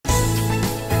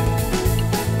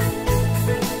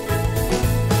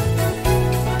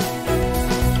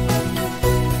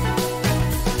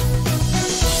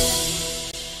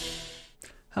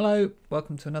Hello,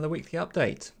 welcome to another weekly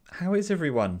update. How is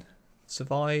everyone?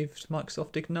 Survived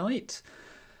Microsoft Ignite?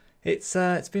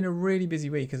 It's been a really busy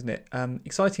week, isn't it?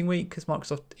 Exciting week because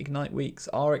Microsoft Ignite weeks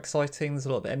are exciting. There's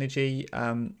a lot of energy,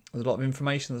 there's a lot of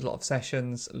information, there's a lot of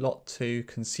sessions, a lot to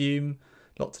consume,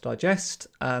 a lot to digest.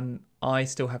 I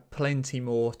still have plenty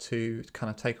more to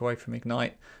kind of take away from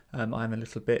Ignite. I'm a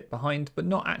little bit behind, but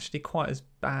not actually quite as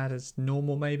bad as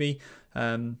normal maybe.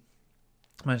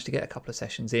 Managed to get a couple of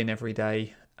sessions in every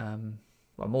day,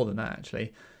 well, more than that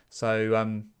actually.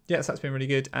 So yes, that's been really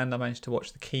good, and I managed to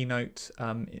watch the keynote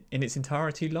in its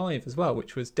entirety live as well,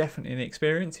 which was definitely an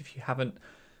experience. If you haven't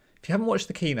watched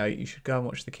the keynote, you should go and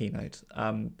watch the keynote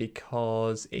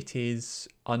because it is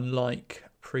unlike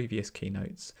previous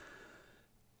keynotes.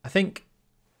 I think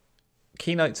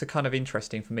keynotes are kind of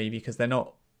interesting for me because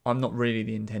I'm not really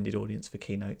the intended audience for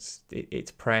keynotes.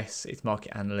 It's press, it's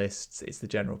market analysts, it's the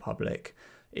general public.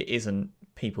 It isn't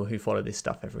people who follow this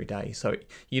stuff every day. So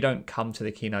you don't come to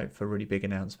the keynote for really big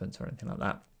announcements or anything like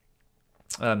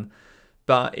that.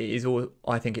 But it is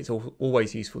I think it's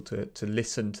always useful to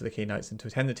listen to the keynotes and to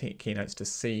attend the keynotes to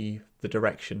see the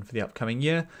direction for the upcoming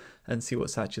year and see what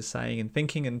Satya's saying and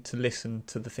thinking, and to listen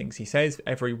to the things he says.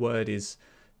 Every word is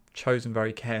chosen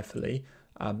very carefully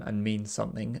and means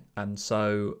something, and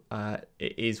so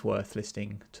it is worth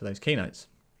listening to those keynotes.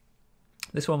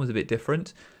 This one was a bit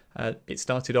different. It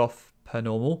started off per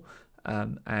normal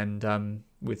and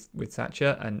with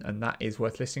Satya, and that is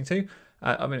worth listening to.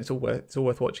 I mean, it's all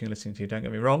worth watching and listening to, don't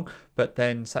get me wrong. But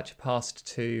then Satya passed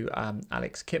to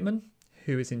Alex Kipman,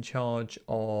 who is in charge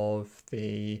of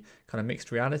the kind of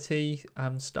mixed reality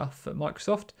stuff at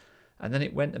Microsoft. And then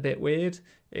it went a bit weird.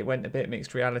 It went a bit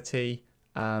mixed reality.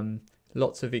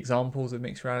 Lots of examples of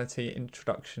mixed reality,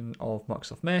 introduction of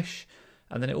Microsoft Mesh,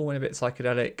 and then it all went a bit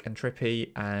psychedelic and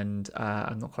trippy, and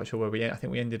I'm not quite sure where we ended. I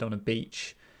think we ended on a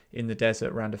beach in the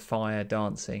desert around a fire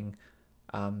dancing.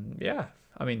 Yeah,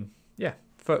 I mean, yeah,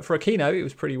 for a keynote, it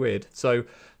was pretty weird. So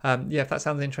yeah, if that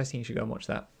sounds interesting, you should go and watch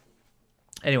that.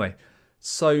 Anyway,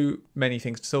 so many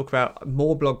things to talk about.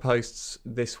 More blog posts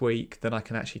this week than I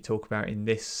can actually talk about in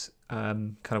this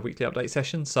kind of weekly update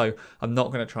session. So I'm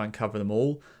not going to try and cover them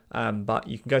all. But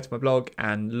you can go to my blog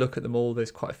and look at them all.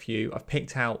 There's quite a few. I've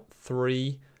picked out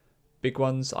 3 big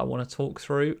ones I want to talk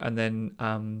through, and then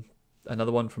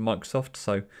another one from Microsoft.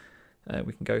 So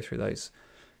we can go through those.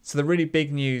 So the really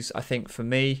big news, I think, for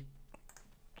me,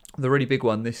 the really big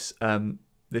one this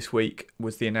week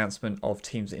was the announcement of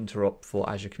Teams Interop for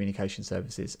Azure Communication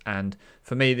Services. And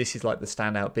for me, this is like the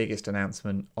standout biggest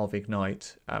announcement of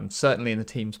Ignite. Certainly in the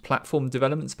Teams platform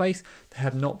development space, there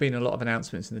have not been a lot of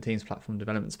announcements in the Teams platform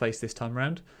development space this time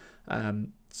around.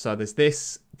 So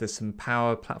there's some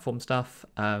Power Platform stuff,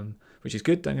 which is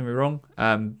good, don't get me wrong,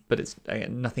 but it's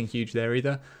nothing huge there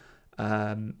either.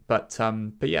 But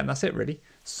yeah, and that's it really.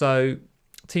 So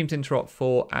Teams Interop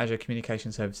for Azure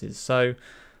Communication Services. So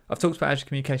I've talked about Azure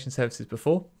Communication Services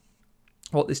before.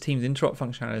 What this Teams Interop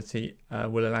functionality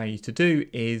will allow you to do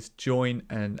is join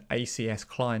an ACS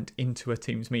client into a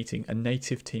Teams meeting, a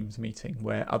native Teams meeting,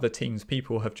 where other Teams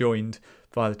people have joined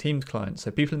via the Teams client.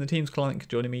 So people in the Teams client can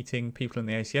join a meeting, people in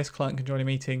the ACS client can join a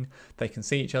meeting, they can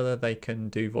see each other, they can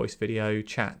do voice, video,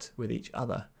 chat with each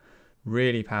other.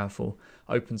 Really powerful.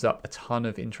 Opens up a ton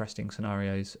of interesting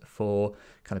scenarios for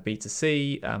kind of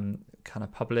B2C, kind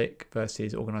of public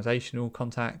versus organizational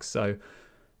contacts. So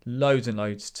loads and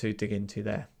loads to dig into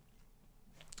there.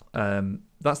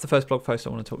 That's the first blog post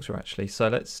I want to talk through actually. So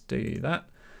let's do that.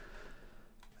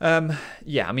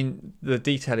 Yeah, I mean, the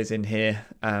detail is in here.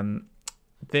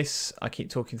 This I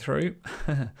keep talking through.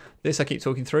 This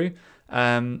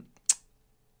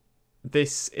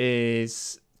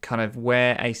is kind of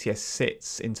where ACS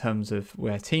sits in terms of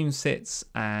where Teams sits,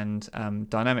 and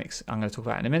Dynamics I'm going to talk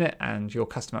about in a minute, and your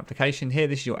custom application here.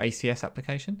 This is your ACS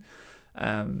application.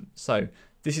 So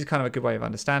this is kind of a good way of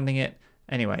understanding it.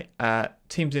 Anyway,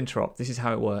 Teams Interop, this is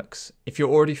how it works. If you're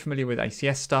already familiar with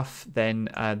ACS stuff, then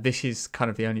this is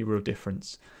kind of the only real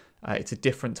difference. It's a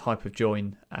different type of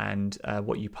join, and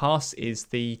what you pass is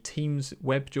the Teams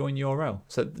web join URL.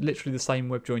 So literally the same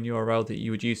web join URL that you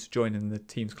would use to join in the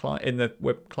Teams client, in the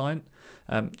web client,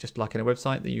 just like in a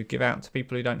website that you give out to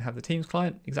people who don't have the Teams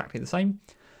client. Exactly the same,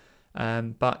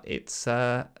 but it's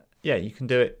yeah, you can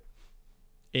do it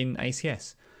in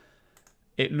ACS.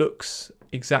 It looks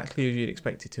exactly as you'd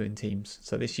expect it to in Teams.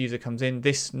 So this user comes in.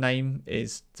 This name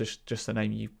is just the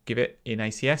name you give it in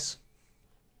ACS.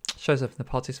 Shows up in the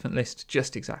participant list,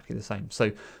 just exactly the same.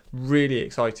 So really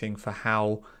exciting for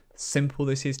how simple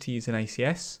this is to use in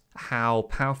ACS, how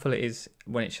powerful it is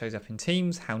when it shows up in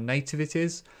Teams, how native it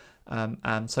is.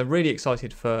 So really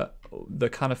excited for the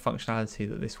kind of functionality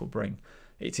that this will bring.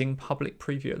 It's in public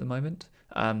preview at the moment,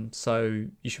 so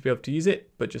you should be able to use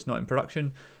it, but just not in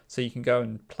production. So you can go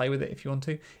and play with it if you want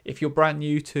to. If you're brand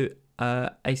new to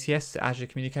ACS, Azure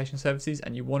Communication Services,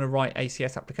 and you want to write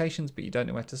ACS applications, but you don't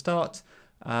know where to start,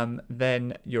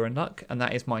 then you're in luck. And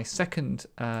that is my second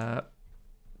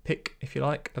pick, if you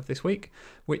like, of this week,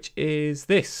 which is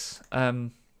this.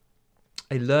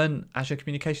 A Learn Azure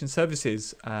Communication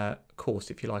Services course,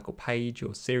 if you like, or page,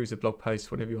 or series of blog posts,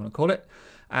 whatever you want to call it,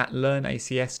 at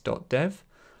learnacs.dev.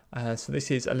 So this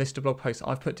is a list of blog posts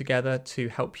I've put together to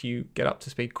help you get up to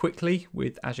speed quickly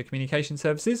with Azure Communication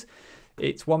Services.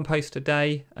 It's one post a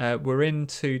day. We're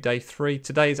into day 3.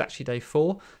 Today is actually day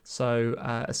 4. So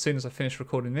as soon as I finish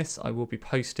recording this, I will be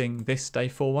posting this day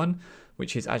 4 one,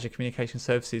 which is Azure Communication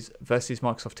Services versus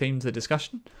Microsoft Teams, the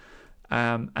discussion.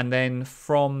 And then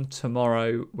from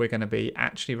tomorrow, we're going to be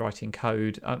actually writing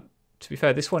code. To be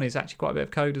fair, this one is actually quite a bit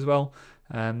of code as well.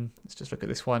 Let's just look at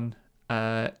this one.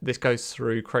 This goes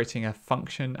through creating a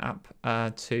function app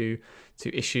to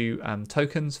issue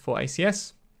tokens for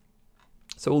ACS.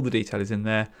 So all the detail is in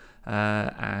there.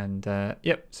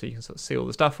 Yep, so you can sort of see all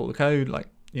the stuff, all the code. Like,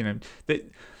 you know,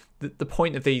 the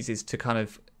point of these is to kind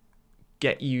of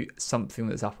get you something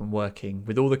that's up and working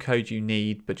with all the code you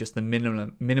need, but just the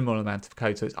minimal amount of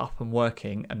code so it's up and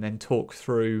working, and then talk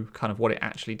through kind of what it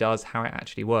actually does, how it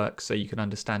actually works, so you can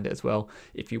understand it as well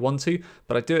if you want to.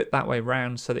 But I do it that way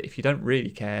round so that if you don't really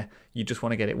care, you just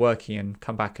want to get it working and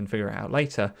come back and figure it out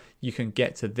later, you can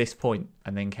get to this point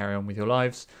and then carry on with your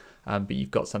lives, but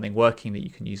you've got something working that you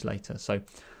can use later. So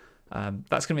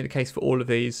that's going to be the case for all of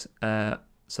these.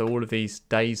 So all of these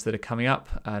days that are coming up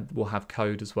will have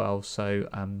code as well. So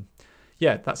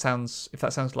yeah, if that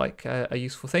sounds like a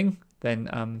useful thing,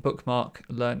 then bookmark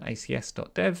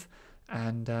learnacs.dev,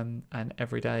 and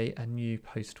every day a new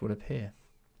post will appear.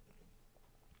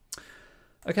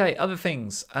 Okay, other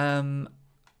things.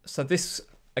 So this,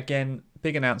 again,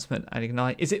 big announcement at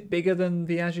Ignite. Is it bigger than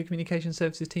the Azure Communication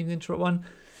Services Teams Interop one?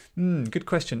 Good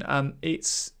question.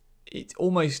 It's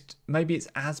almost, maybe it's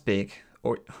as big,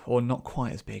 or not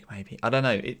quite as big, maybe. I don't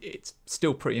know. It's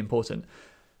still pretty important.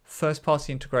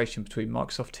 First-party integration between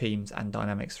Microsoft Teams and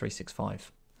Dynamics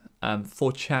 365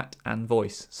 for chat and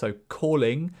voice. So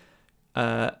calling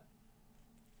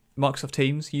Microsoft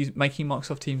Teams, making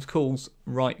Microsoft Teams calls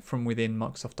right from within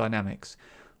Microsoft Dynamics,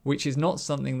 which is not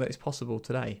something that is possible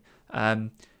today.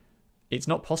 It's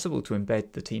not possible to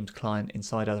embed the Teams client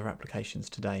inside other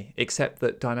applications today, except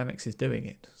that Dynamics is doing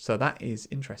it. So that is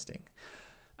interesting.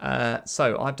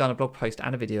 So I've done a blog post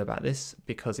and a video about this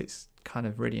because it's kind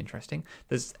of really interesting.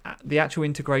 There's the actual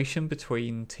integration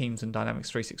between Teams and Dynamics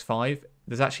 365.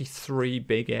 There's actually 3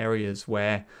 big areas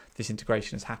where this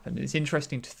integration has happened. And it's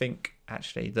interesting to think,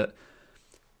 actually, that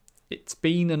it's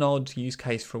been an odd use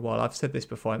case for a while. I've said this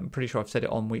before. I'm pretty sure I've said it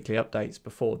on weekly updates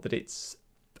before, that it's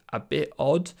a bit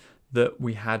odd that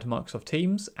we had Microsoft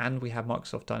Teams and we had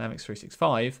Microsoft Dynamics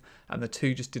 365, and the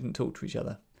two just didn't talk to each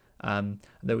other.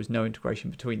 There was no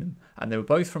integration between them, and they were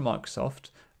both from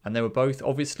Microsoft, and they were both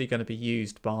obviously going to be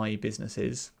used by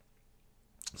businesses.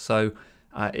 So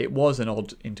it was an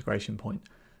odd integration point.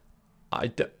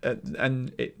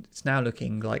 And it's now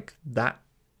looking like that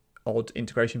odd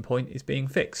integration point is being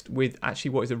fixed with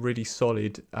actually what is a really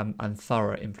solid and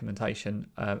thorough implementation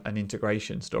and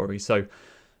integration story. So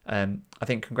I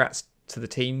think congrats to the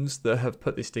teams that have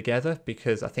put this together,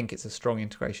 because I think it's a strong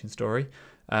integration story.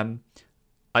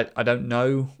 I don't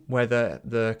know whether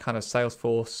the kind of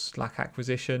Salesforce Slack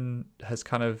acquisition has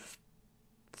kind of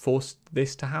forced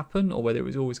this to happen, or whether it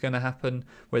was always going to happen,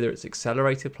 whether it's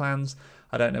accelerated plans.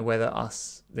 I don't know whether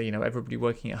everybody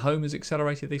working at home has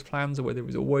accelerated these plans, or whether it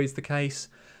was always the case.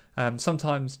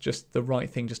 Sometimes just the right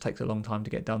thing just takes a long time to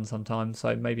get done sometimes.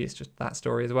 So maybe it's just that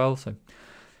story as well.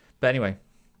 But anyway,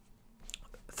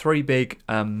 3 big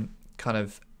kind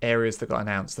of areas that got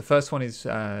announced. The first one is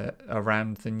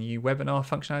around the new webinar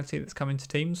functionality that's coming to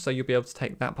Teams. So you'll be able to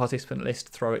take that participant list,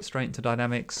 throw it straight into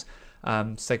Dynamics,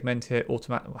 segment it,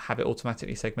 have it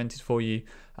automatically segmented for you,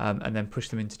 and then push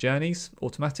them into journeys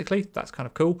automatically. That's kind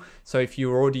of cool. So if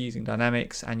you're already using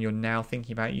Dynamics and you're now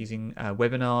thinking about using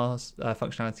webinars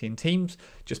functionality in Teams,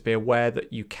 just be aware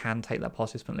that you can take that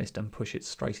participant list and push it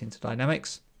straight into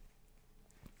Dynamics.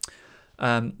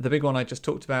 The big one I just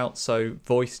talked about, so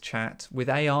voice chat with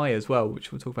AI as well,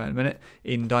 which we'll talk about in a minute,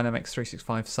 in Dynamics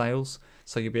 365 Sales.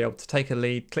 So you'll be able to take a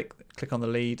lead, click on the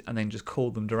lead, and then just call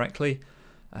them directly.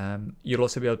 You'll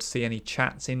also be able to see any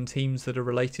chats in Teams that are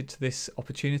related to this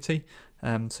opportunity.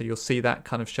 So you'll see that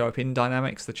kind of show up in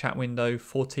Dynamics. The chat window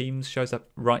for Teams shows up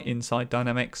right inside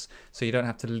Dynamics, so you don't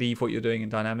have to leave what you're doing in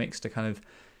Dynamics to kind of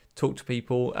talk to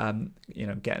people,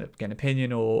 get an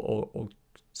opinion or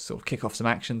sort of kick off some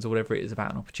actions or whatever it is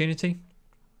about an opportunity.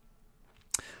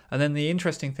 And then the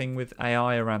interesting thing with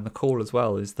AI around the call as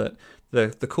well is that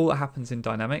the call that happens in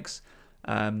Dynamics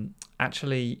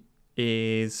actually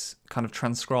is kind of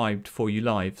transcribed for you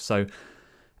live. So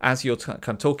as you're kind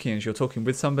of talking, as you're talking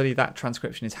with somebody, that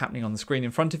transcription is happening on the screen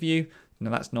in front of you. Now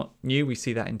that's not new. We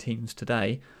see that in Teams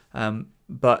today.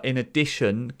 But in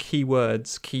addition,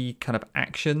 keywords, key kind of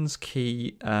actions,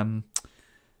 key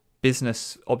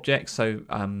business objects, so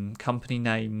company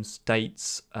names,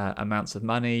 dates, amounts of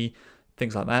money,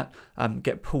 things like that,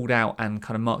 get pulled out and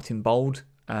kind of marked in bold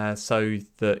so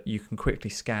that you can quickly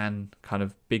scan kind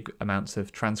of big amounts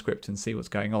of transcript and see what's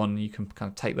going on. You can kind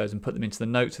of take those and put them into the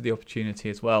notes of the opportunity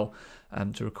as well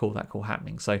to recall that call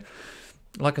happening. So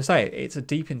like I say, it's a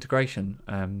deep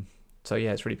integration. So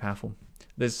yeah, it's really powerful.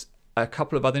 There's a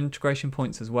couple of other integration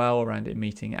points as well around it,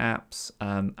 meeting apps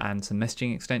and some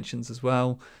messaging extensions as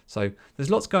well. So there's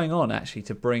lots going on actually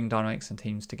to bring Dynamics and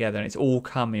Teams together, and it's all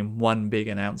come in one big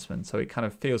announcement. So it kind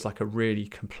of feels like a really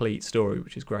complete story,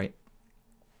 which is great.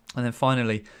 And then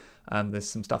finally, there's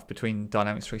some stuff between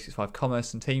Dynamics 365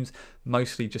 Commerce and Teams,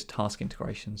 mostly just task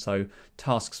integration. So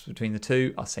tasks between the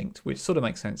two are synced, which sort of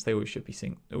makes sense. They always should be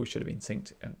synced. Always should have been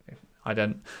synced.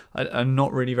 I'm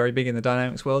not really very big in the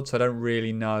Dynamics world, so I don't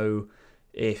really know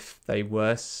if they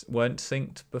weren't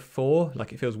synced before.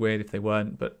 Like, it feels weird if they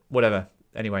weren't, but whatever.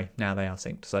 Anyway, now they are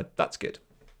synced, so that's good.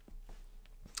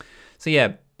 So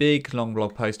yeah, big long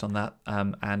blog post on that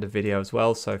and a video as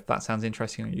well. So if that sounds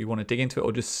interesting and you want to dig into it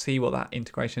or just see what that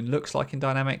integration looks like in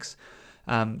Dynamics,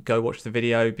 go watch the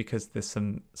video because there's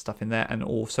some stuff in there. And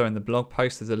also in the blog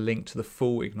post, there's a link to the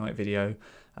full Ignite video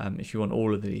if you want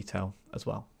all of the detail as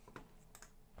well.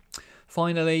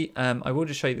 Finally, I will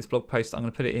just show you this blog post. I'm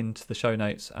going to put it into the show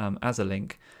notes as a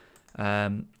link.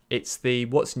 It's the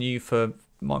what's new for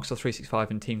Microsoft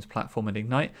 365 and Teams platform and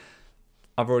Ignite.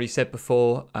 I've already said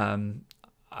before,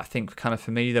 I think kind of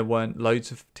for me, there weren't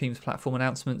loads of Teams platform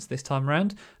announcements this time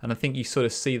around. And I think you sort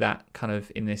of see that kind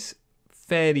of in this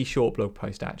fairly short blog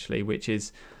post actually, which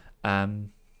is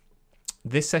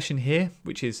this session here,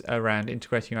 which is around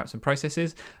integrating your apps and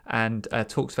processes, and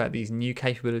talks about these new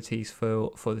capabilities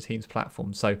for the Teams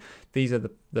platform. So these are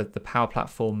the Power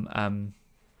Platform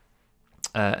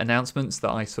announcements that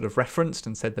I sort of referenced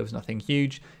and said there was nothing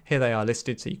huge. Here they are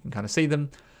listed so you can kind of see them.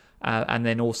 And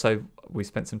then also we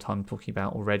spent some time talking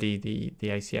about already the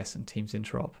ACS and Teams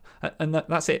Interop. And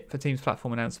that's it for Teams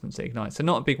platform announcements at Ignite. So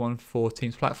not a big one for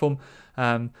Teams platform,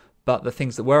 but the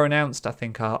things that were announced I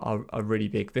think are really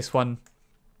big. This one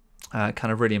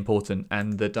kind of really important,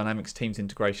 and the Dynamics Teams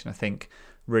integration I think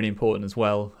really important as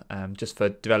well, just for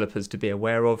developers to be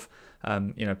aware of.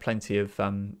 You know, plenty of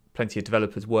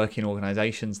developers work in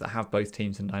organizations that have both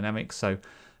Teams and Dynamics, so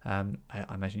I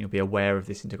imagine you'll be aware of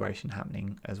this integration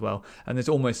happening as well. And there's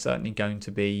almost certainly going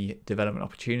to be development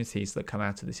opportunities that come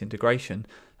out of this integration,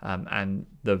 and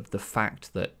the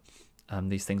fact that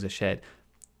these things are shared,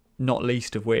 not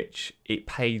least of which it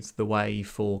paves the way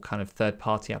for kind of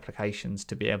third-party applications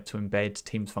to be able to embed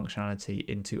Teams functionality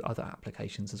into other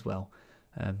applications as well.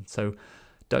 So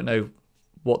don't know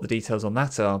what the details on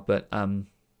that are, but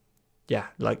yeah,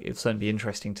 like it'll certainly be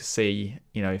interesting to see,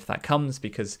 you know, if that comes,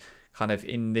 because kind of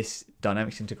in this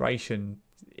Dynamics integration,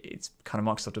 it's kind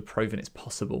of Microsoft have proven it's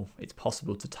possible. It's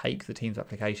possible to take the Teams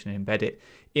application and embed it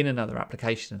in another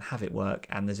application and have it work.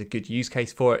 And there's a good use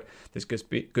case for it. There's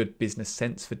good business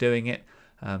sense for doing it,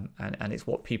 and it's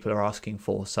what people are asking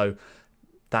for. So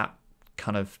that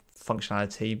kind of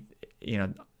functionality, you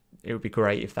know, it would be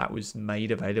great if that was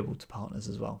made available to partners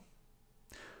as well.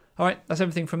 All right, that's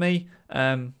everything from me.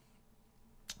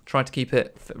 Tried to keep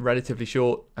it relatively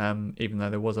short, even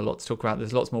though there was a lot to talk about.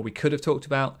 There's lots more we could have talked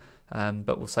about,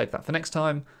 but we'll save that for next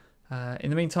time. In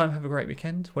the meantime, have a great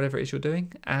weekend, whatever it is you're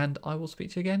doing, and I will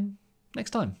speak to you again next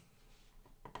time.